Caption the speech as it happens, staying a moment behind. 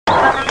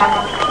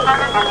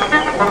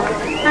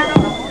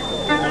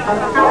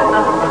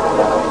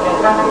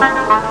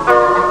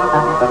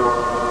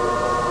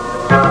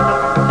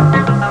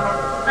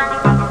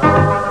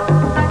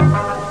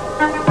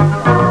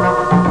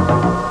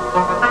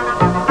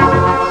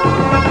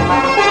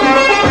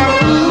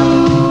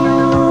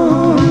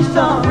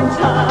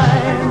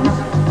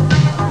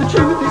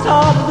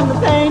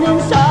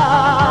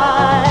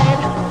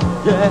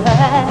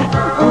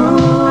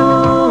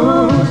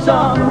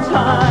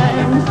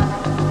Sometimes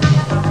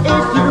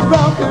it's the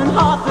broken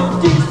heart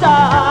that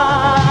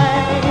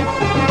decides.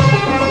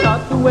 It's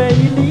not the way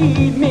you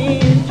lead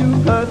me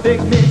into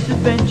perfect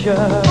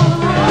misadventure.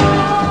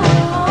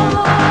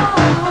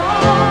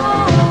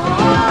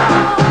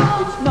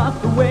 It's not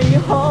the way you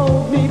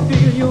hold me,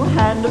 feel your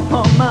hand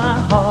upon my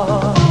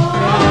heart.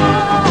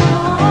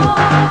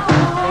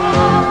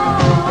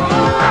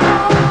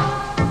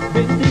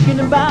 Been thinking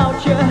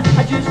about you,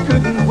 I just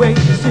couldn't wait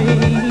to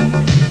see.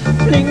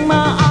 Fling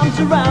my arms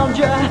around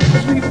you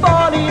as we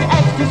fall in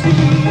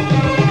ecstasy.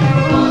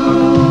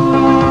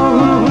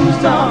 Ooh,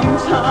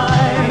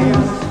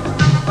 sometimes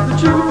the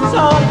truth is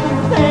harder than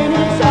the pain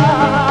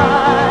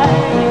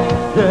inside.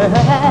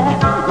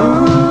 Yeah.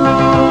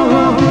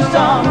 Ooh,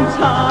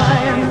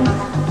 sometimes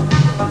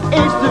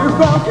it's the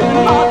broken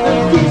heart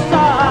that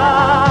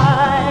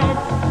decides.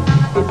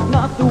 It's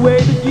not the way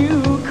that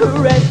you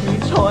caress me,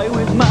 toy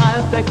with my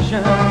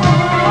affection.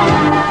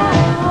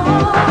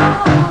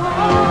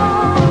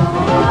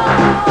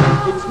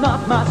 It's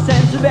not my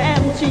sense of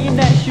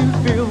emptiness you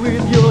fill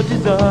with your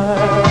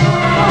desire.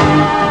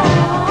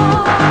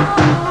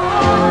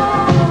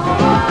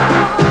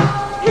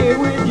 Here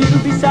with you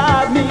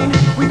beside me,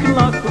 we can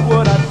lock the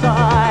world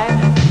outside.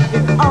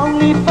 If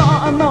only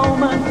for a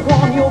moment,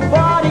 warm your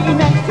body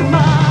next to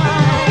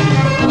mine.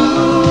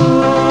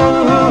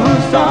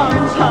 Ooh,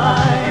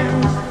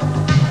 sometimes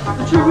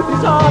the truth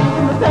is harder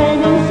than the pain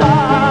inside.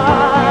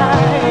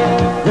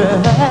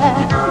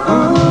 Yeah.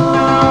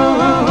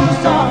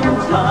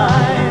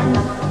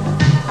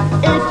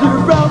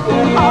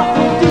 Broken heart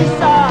that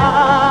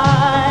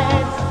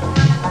decides.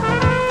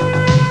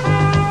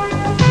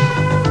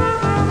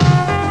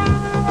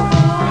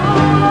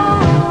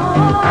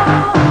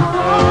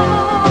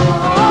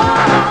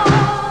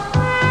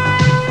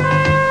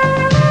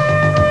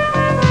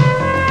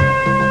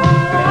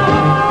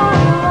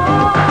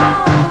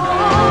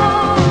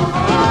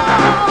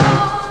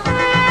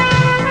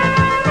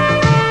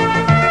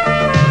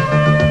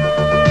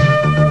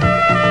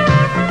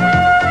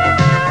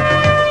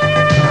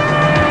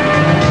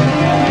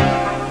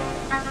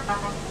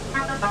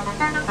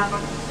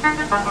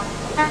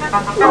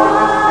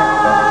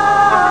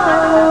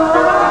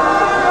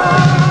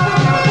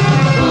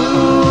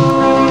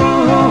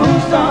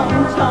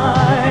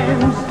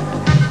 Sometimes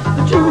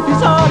the truth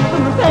is harder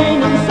than the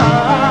pain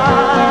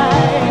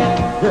inside.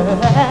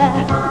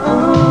 Yeah.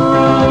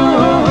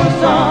 Ooh,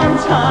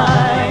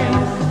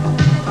 sometimes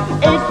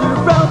it's the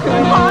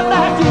broken heart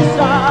that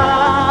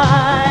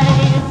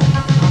decides.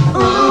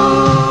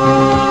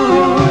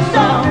 Ooh,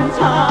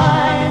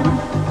 sometimes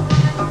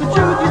the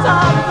truth is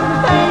harder than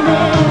the pain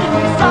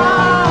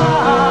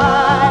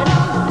inside.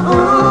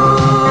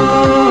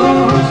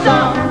 Ooh,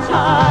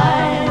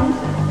 sometimes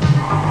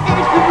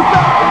it's the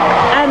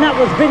broken. And that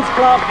was Vince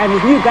Clarke and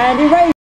his new band ERASURE.